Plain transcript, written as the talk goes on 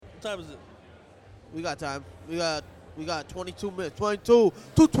What time is it? We got time. We got 22 minutes. 22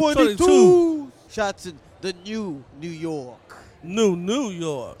 to 22. 22. Shots in the new New York. New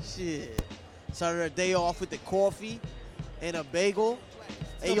York. Shit. Started our day off with the coffee and a bagel.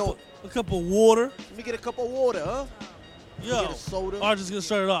 Hey, yo, A cup of water. let me get a cup of water, huh? Yo. Get a soda. I'm just gonna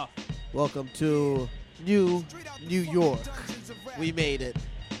start it off. Welcome to New York. We made it.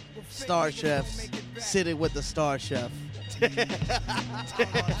 Star Chefs sitting with the Star Chef.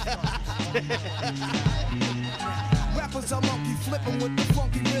 Rappers are monkey flipping with the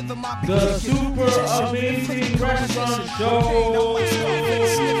funky rhythm. The Super Amazing Restaurant Show.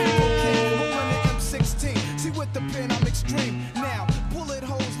 M16. See with the pen, I'm extreme. Now, bullet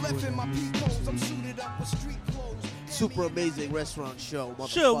holes left in my peak holes. I'm suited up with street clothes. Super Amazing Restaurant Show,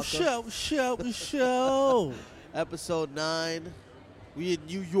 motherfucker. Show. Episode 9. We in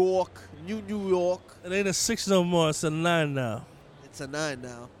New York. New York. It ain't a 6 no more. It's a 9 now. It's a 9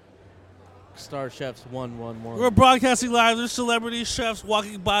 now. Star Chefs 111. We're broadcasting live. There's celebrity chefs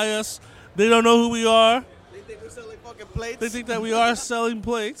walking by us. They don't know who we are. They think we're selling fucking plates? They think that we are selling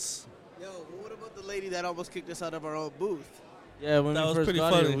plates. Yo, but what about the lady that almost kicked us out of our own booth? Yeah, when That we was first pretty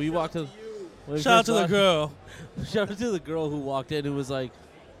got funny. here, we walked to. when we Shout out first to the got- girl. Shout out to the girl who walked in who was like,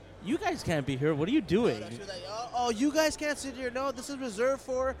 "You guys can't be here. What are you doing?" She was like, oh, you guys can't sit here. No, this is reserved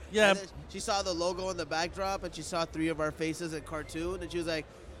for. Yeah. And then she saw the logo on the backdrop, and she saw 3 of our faces in cartoon, and she was like,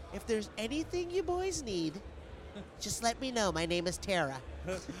 if there's anything you boys need, just let me know. My name is Tara.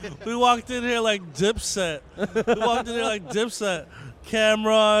 We walked in here like Dipset.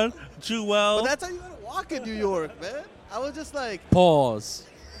 Cameron, Jewel. But that's how you gotta walk in New York, man. I was just like, Pause.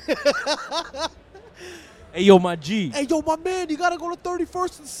 Hey, yo, my G. hey, yo, my man, you gotta go to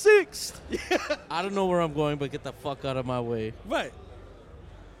 31st and 6th. I don't know where I'm going, but get the fuck out of my way. Right.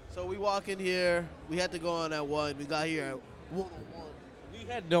 So we walk in here. We had to go on at 1. We got here at 1:01. We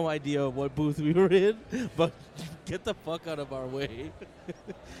had no idea what booth we were in, but get the fuck out of our way.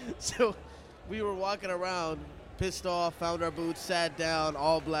 So we were walking around, pissed off, found our booth, sat down,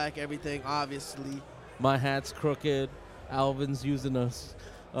 all black, everything, obviously. My hat's crooked. Alvin's using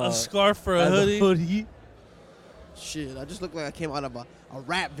A scarf for a as hoodie. Shit, I just look like I came out of a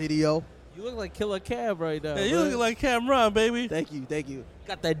rap video. You look like Killer Cab right now. Yeah, you man. look like Cameron, baby. Thank you.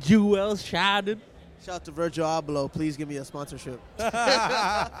 Got that Jewel shining. Shout out to Virgil Abloh. Please give me a sponsorship.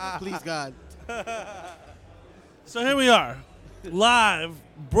 Please, God. So here we are, live,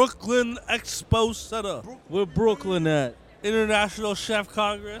 Brooklyn Expo Center, Where Brooklyn at? International Chef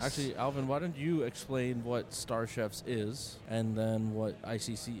Congress. Actually, Alvin, why don't you explain what Star Chefs is and then what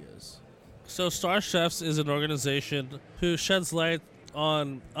ICC is? So Star Chefs is an organization who sheds light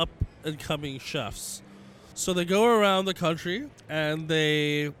on up-and-coming chefs. So they go around the country and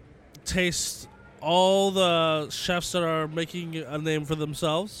they taste all the chefs that are making a name for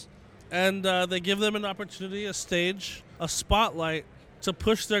themselves. And they give them an opportunity, a stage, a spotlight to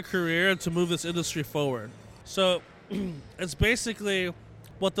push their career and to move this industry forward. So it's basically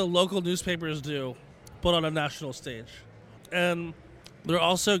what the local newspapers do, but on a national stage. And they're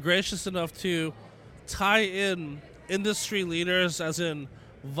also gracious enough to tie in industry leaders as in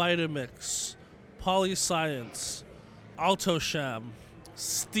Vitamix, Polyscience, Autosham,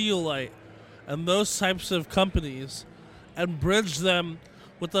 Steelite, and those types of companies and bridge them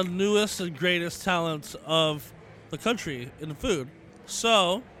with the newest and greatest talents of the country in food.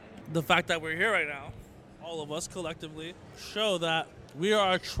 So the fact that we're here right now, all of us collectively, show that we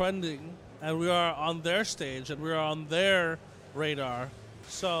are trending and we are on their stage and we are on their radar.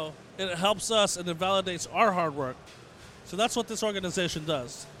 So it helps us and it validates our hard work. So that's what this organization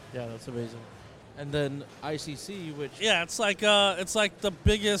does. Yeah, that's amazing. And then ICC, which Yeah, it's like the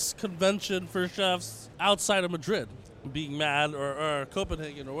biggest convention for chefs outside of Madrid, being Mad or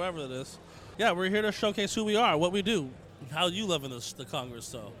Copenhagen or wherever it is. Yeah, we're here to showcase who we are, what we do, how you live in the Congress,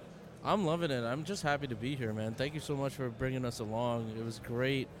 though. I'm loving it. I'm just happy to be here, man. Thank you so much for bringing us along. It was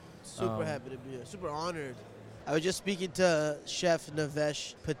great. Super happy to be here. Super honored. I was just speaking to Chef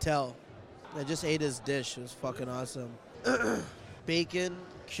Navesh Patel. I just ate his dish. It was fucking awesome. Bacon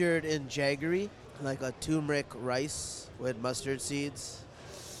cured in jaggery, like a turmeric rice with mustard seeds.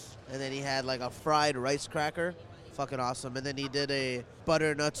 And then he had like a fried rice cracker. Fucking awesome. And then he did a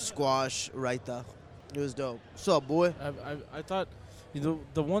butternut squash raita. It was dope. What's up, boy? I thought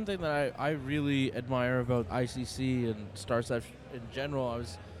the one thing that I really admire about ICC and Star Chefs in general, I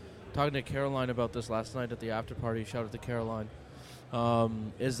was talking to Caroline about this last night at the after party. Shout out to Caroline.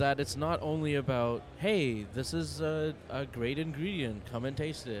 Is that it's not only about, hey, this is a great ingredient, come and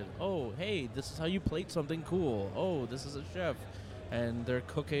taste it. Oh, hey, this is how you plate something cool. Oh, this is a chef. And they're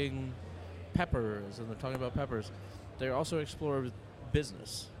cooking peppers, and they're talking about peppers. They also explore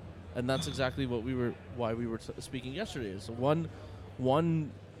business. And that's exactly why we were speaking yesterday. So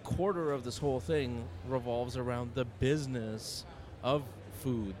one quarter of this whole thing revolves around the business of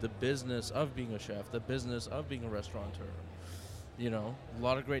food, the business of being a chef, the business of being a restaurateur. You know, a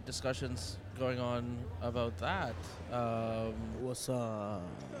lot of great discussions going on about that. What's up?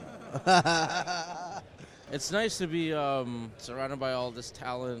 It's nice to be surrounded by all this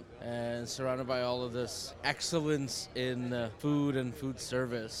talent and surrounded by all of this excellence in food and food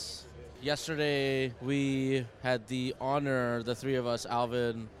service. Yesterday, we had the honor, the three of us,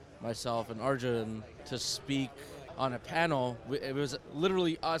 Alvin, myself, and Arjun, to speak on a panel. It was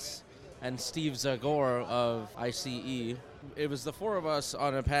literally us and Steve Zagor of ICE. It was the four of us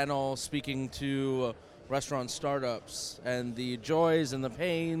on a panel speaking to restaurant startups and the joys and the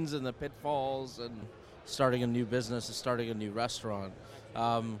pains and the pitfalls and starting a new business and starting a new restaurant.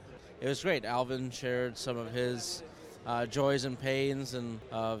 It was great. Alvin shared some of his joys and pains and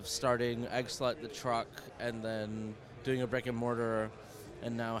of starting Egg Slut the truck and then doing a brick and mortar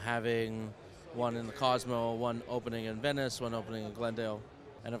and now having one in the Cosmo, one opening in Venice, one opening in Glendale,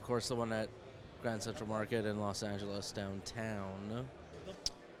 and of course the one at Grand Central Market in Los Angeles downtown.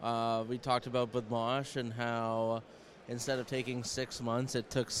 We talked about Budmosh and how instead of taking 6 months, it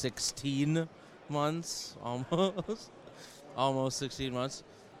took 16 months, almost 16 months.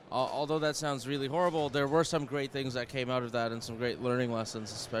 Although that sounds really horrible, there were some great things that came out of that and some great learning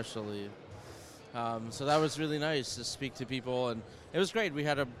lessons especially. So that was really nice to speak to people, and it was great. We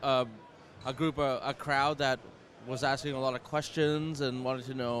had a crowd that was asking a lot of questions and wanted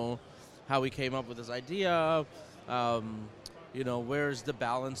to know how we came up with this idea. You know, where's the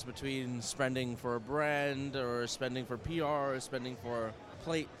balance between spending for a brand or spending for PR or spending for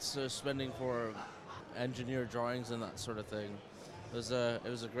plates or spending for engineer drawings and that sort of thing. It was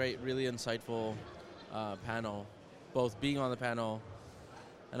a great, really insightful panel, both being on the panel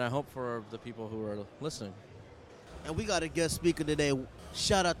and I hope for the people who are listening. And we got a guest speaker today.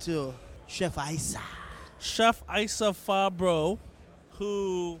 Shout out to Chef Isa. Chef Isa Fabro,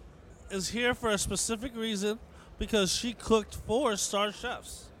 who is here for a specific reason because she cooked for Star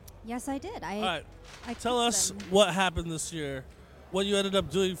Chefs. Yes, I did. All right. I Tell cooked us them. what happened this year, what you ended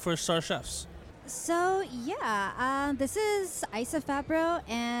up doing for Star Chefs. So, this is Isa Fabro,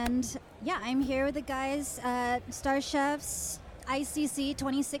 and I'm here with the guys at Star Chefs ICC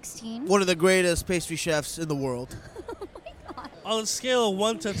 2016. One of the greatest pastry chefs in the world. On a scale of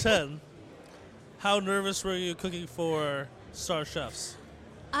 1 to 10, how nervous were you cooking for Star Chefs?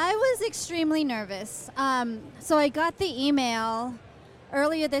 I was extremely nervous. So I got the email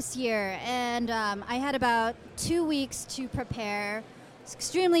earlier this year, and I had about 2 weeks to prepare. It's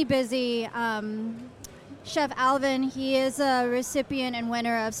extremely busy. Chef Alvin, he is a recipient and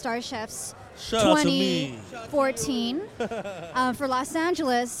winner of Star Chefs Shout out to me. 2014 for Los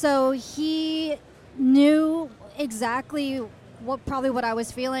Angeles. So he knew exactly what I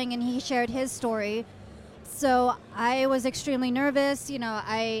was feeling, and he shared his story. So I was extremely nervous. You know,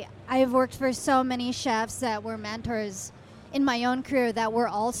 I've worked for so many chefs that were mentors in my own career that were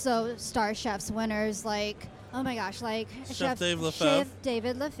also Star Chefs winners, like, oh my gosh, like Chef Dave Chef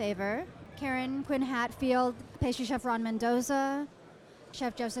David Lefevre, Karen Quinn Hatfield, pastry chef Ron Mendoza,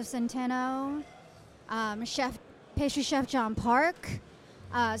 Chef Joseph Centeno, pastry chef John Park.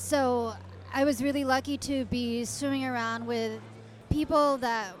 So I was really lucky to be swimming around with people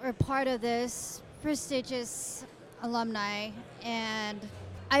that were part of this prestigious alumni, and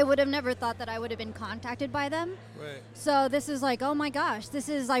I would have never thought that I would have been contacted by them. Right. So this is like, oh my gosh,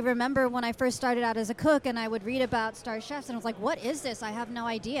 I remember when I first started out as a cook and I would read about Star Chefs and I was like, what is this? I have no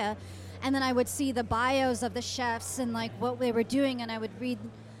idea. And then I would see the bios of the chefs and like what they were doing, and I would read,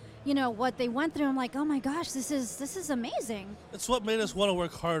 you know, what they went through. I'm like, oh my gosh, this is amazing. It's what made us want to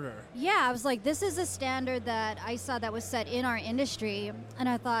work harder. Yeah, I was like, this is a standard that I saw that was set in our industry. And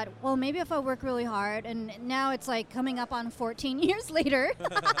I thought, well, maybe if I work really hard. And now it's like coming up on 14 years later.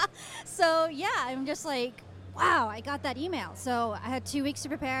 So yeah, I'm just like, wow, I got that email. So I had 2 weeks to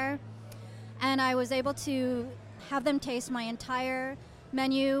prepare, and I was able to have them taste my entire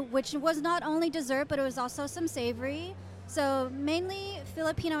menu, which was not only dessert, but it was also some savory. So mainly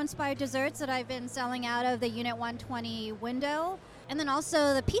Filipino-inspired desserts that I've been selling out of the Unit 120 window. And then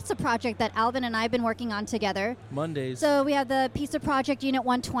also the pizza project that Alvin and I have been working on together. Mondays. So we have the pizza project Unit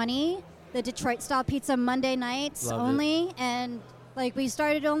 120, the Detroit-style pizza Monday nights Love only. it. And like we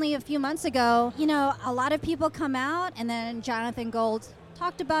started only a few months ago. You know, a lot of people come out, and then Jonathan Gold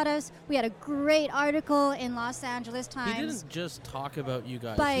talked about us. We had a great article in Los Angeles Times. He didn't just talk about you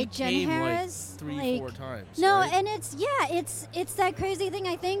guys. By he Jen came Harris, like 3-4 times. No, right? and it's that crazy thing.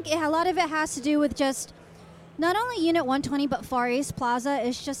 I think a lot of it has to do with just not only Unit 120, but Far East Plaza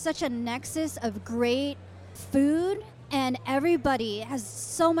is just such a nexus of great food, and everybody has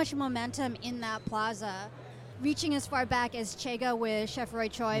so much momentum in that plaza, reaching as far back as Chega with Chef Roy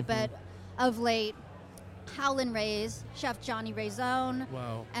Choi, but of late, Howlin' Ray's, Chef Johnny Rayzone,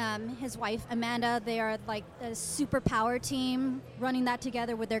 Wow. his wife Amanda, they are like a super power team running that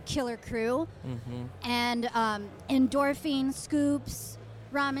together with their killer crew. And Endorphin, Scoops,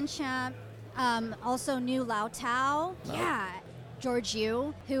 Ramen Champ, also new Lao Tao. Yeah. George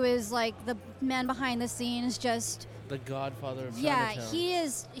Yu, who is like the man behind the scenes, just The godfather of yeah, Chinatown.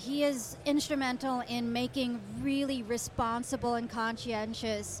 he is instrumental in making really responsible and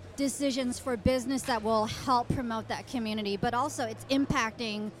conscientious decisions for business that will help promote that community, but also it's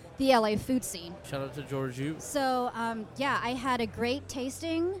impacting the LA food scene. Shout out to George Yu. So yeah, I had a great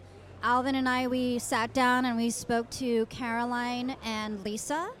tasting. Alvin and I, we sat down and we spoke to Caroline and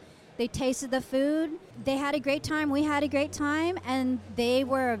Lisa. They tasted the food. They had a great time. We had a great time, and they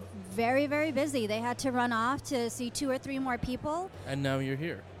were very, very busy. They had to run off to see 2 or 3 more people. And now you're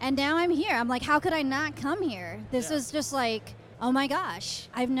here. And now I'm here. I'm like, how could I not come here? This is just like, oh my gosh.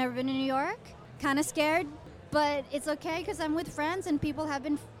 I've never been to New York. Kind of scared, but it's okay because I'm with friends and people have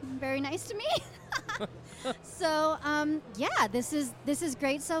been very nice to me. So yeah, this is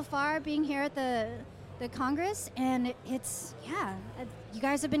great so far being here at the Congress, and it's you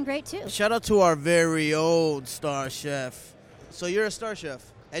guys have been great too. Shout out to our very own star chef. So you're a star chef,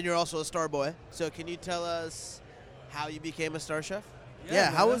 and you're also a star boy. So can you tell us how you became a star chef? Yeah,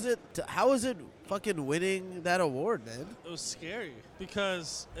 man. how was it fucking winning that award, man? It was scary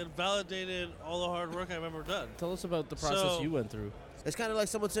because it validated all the hard work I've ever done. Tell us about the process So- you went through. It's kind of like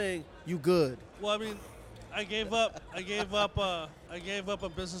someone saying, you good. Well, I mean, I gave up a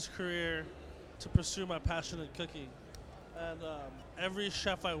business career to pursue my passion in cooking, and every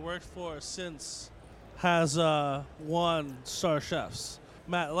chef I worked for since has won star chefs.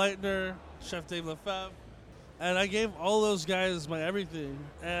 Matt Leitner, Chef Dave Lefebvre, and I gave all those guys my everything.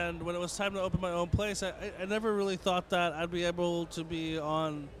 And when it was time to open my own place, I never really thought that I'd be able to be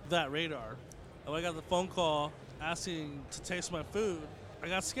on that radar. And when I got the phone call asking to taste my food, I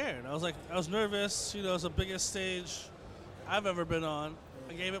got scared. I was nervous. You know, it's the biggest stage I've ever been on.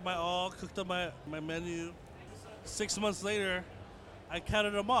 I gave it my all, cooked up my menu. 6 months later, I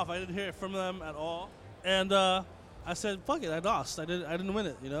counted them off. I didn't hear from them at all. And I said, fuck it, I lost. I didn't win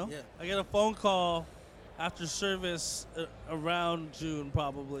it, you know? Yeah. I get a phone call after service around June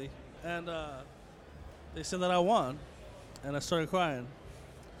probably. And they said that I won. And I started crying.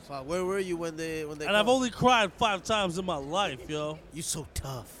 Fuck, where were you when they And I've only cried 5 times in my life, yo. You so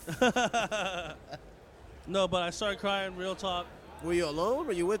tough. No, but I started crying, real talk. Were you alone?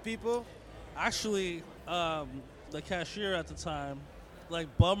 Were you with people? Actually, the cashier at the time,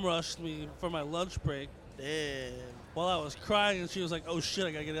 like, bum rushed me for my lunch break Damn. while I was crying, and she was like, oh shit,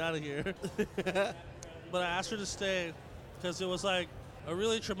 I gotta get out of here. But I asked her to stay because it was like a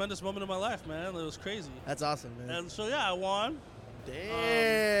really tremendous moment in my life, man. It was crazy. That's awesome, man. And so, yeah, I won.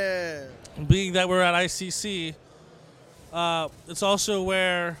 Damn. Being that we're at ICC, it's also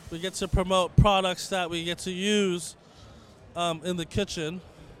where we get to promote products that we get to use in the kitchen.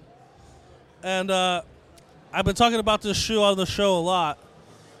 And I've been talking about this shoe on the show a lot.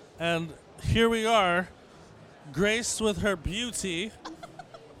 And here we are, graced with her beauty,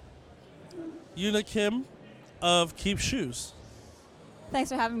 Una Kim of Keep Shoes. Thanks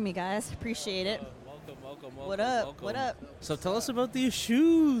for having me, guys. Appreciate it. Welcome. What up? What up? So tell us about these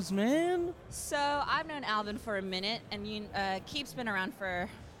shoes, man. So I've known Alvin for a minute, and Keep's been around for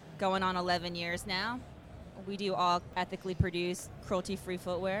going on 11 years now. We do all ethically produced, cruelty-free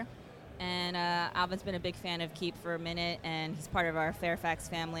footwear. And Alvin's been a big fan of Keep for a minute, and he's part of our Fairfax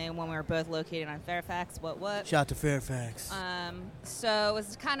family when we were both located on Fairfax. What? Shout out to Fairfax. So it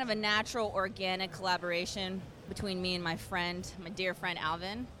was kind of a natural, organic collaboration between me and my dear friend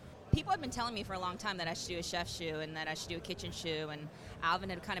Alvin. People have been telling me for a long time that I should do a chef shoe and that I should do a kitchen shoe, and Alvin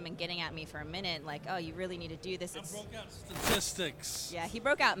had kind of been getting at me for a minute, like, oh, you really need to do this. I broke out statistics. Yeah, he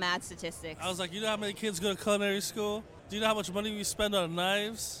broke out mad statistics. I was like, you know how many kids go to culinary school? Do you know how much money we spend on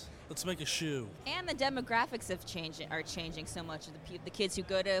knives? Let's make a shoe. And the demographics are changing so much. The kids who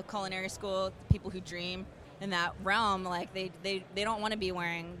go to culinary school, the people who dream in that realm, like they don't want to be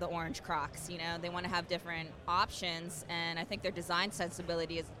wearing the orange Crocs, you know? They want to have different options, and I think their design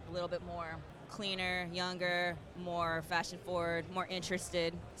sensibility is a little bit more cleaner, younger, more fashion forward, more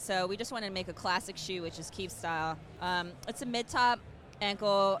interested. So we just wanted to make a classic shoe, which is Keep style. It's a mid-top,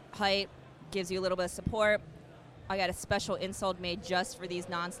 ankle height, gives you a little bit of support. I got a special insole made just for these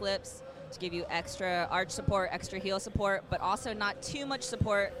non-slips to give you extra arch support, extra heel support, but also not too much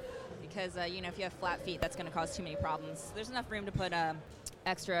support because you know, if you have flat feet, that's going to cause too many problems. There's enough room to put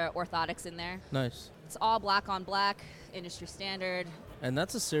extra orthotics in there. Nice. It's all black on black, industry standard. And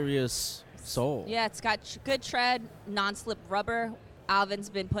that's a serious sole. Yeah, it's got good tread, non-slip rubber. Alvin's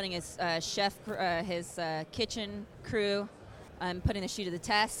been putting his kitchen crew, putting the shoe to the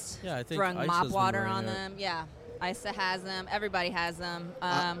test. Yeah, I think throwing Isa's mop been water wearing on it. them. Yeah, Isa has them. Everybody has them.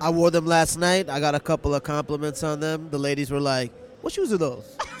 I wore them last night. I got a couple of compliments on them. The ladies were like, "What shoes are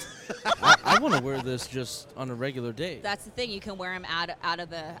those?" I want to wear this just on a regular day. That's the thing. You can wear them out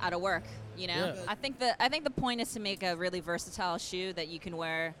of work. You know, Yeah. I think the point is to make a really versatile shoe that you can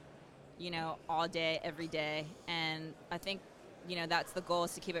wear, you know, all day, every day. And I think, you know, that's the goal,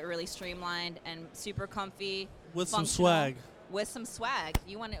 is to keep it really streamlined and super comfy With some functional. swag. With some swag.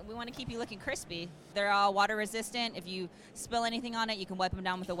 We want to keep you looking crispy. They're all water resistant. If you spill anything on it, you can wipe them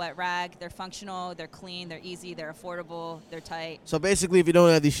down with a wet rag. They're functional, they're clean, they're easy, they're affordable, they're tight. So basically, if you don't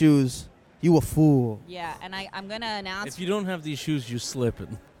have these shoes, you a fool. Yeah, and I'm going to announce. If you don't have these shoes, you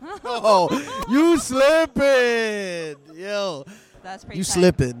slipping. Oh, you slipping, yo. That's pretty You tight.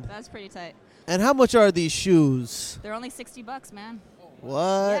 slipping. That's pretty tight. And how much are these shoes? They're only $60, man.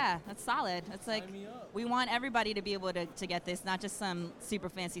 What? Yeah, that's solid. It's like we want everybody to be able to get this, not just some super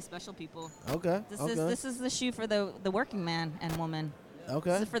fancy special people. Okay. This is the shoe for the working man and woman.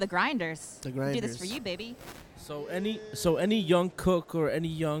 Okay. This is for the grinders. The We do this grinders. for you, baby. So any young cook or any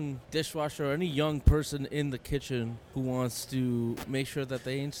young dishwasher or any young person in the kitchen who wants to make sure that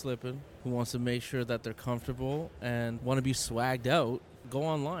they ain't slipping, who wants to make sure that they're comfortable and want to be swagged out, go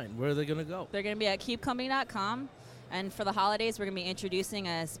online. Where are they gonna go? They're going to be at keepcompany.com. And for the holidays, we're going to be introducing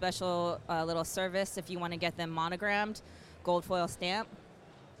a special little service if you want to get them monogrammed, gold foil stamp.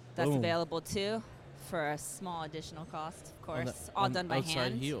 That's Boom. available too for a small additional cost, of On course. the- All on done by outside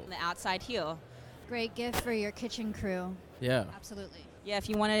hand. heel. On the outside heel. Great gift for your kitchen crew. Yeah. Absolutely. Yeah, if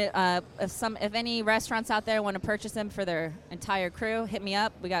you want to, if any restaurants out there want to purchase them for their entire crew, hit me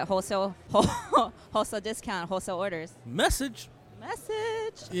up. We got wholesale discount, wholesale orders. Message.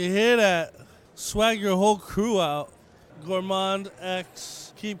 You hear that? Swag your whole crew out. Gourmand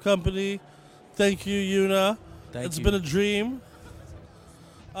X, Keep Company. Thank you, Yuna. Thank It's you. been a dream.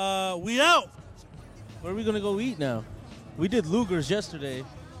 We out. Where are we gonna go eat now? We did Luger's yesterday.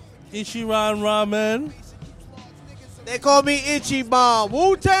 Ichiran Ramen. They call me Ichiban.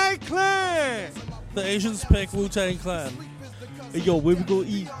 Wu-Tang Clan. The Asians pick Wu-Tang Clan. Hey yo, where we go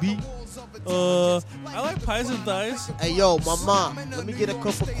eat, B? I like pies and thighs. Hey, yo, mama, let me get a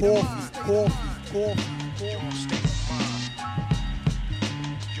cup of coffee.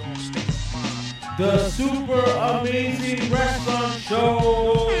 The Super Amazing Restaurant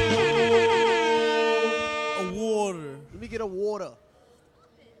Show. A water. Let me get a water.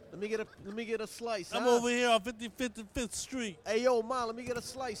 Let me get a slice. I'm huh? over here on 55th and 5th Street. Hey, yo, ma, let me get a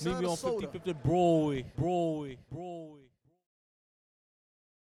slice. Meet huh, me of on soda. 50th and Broadway.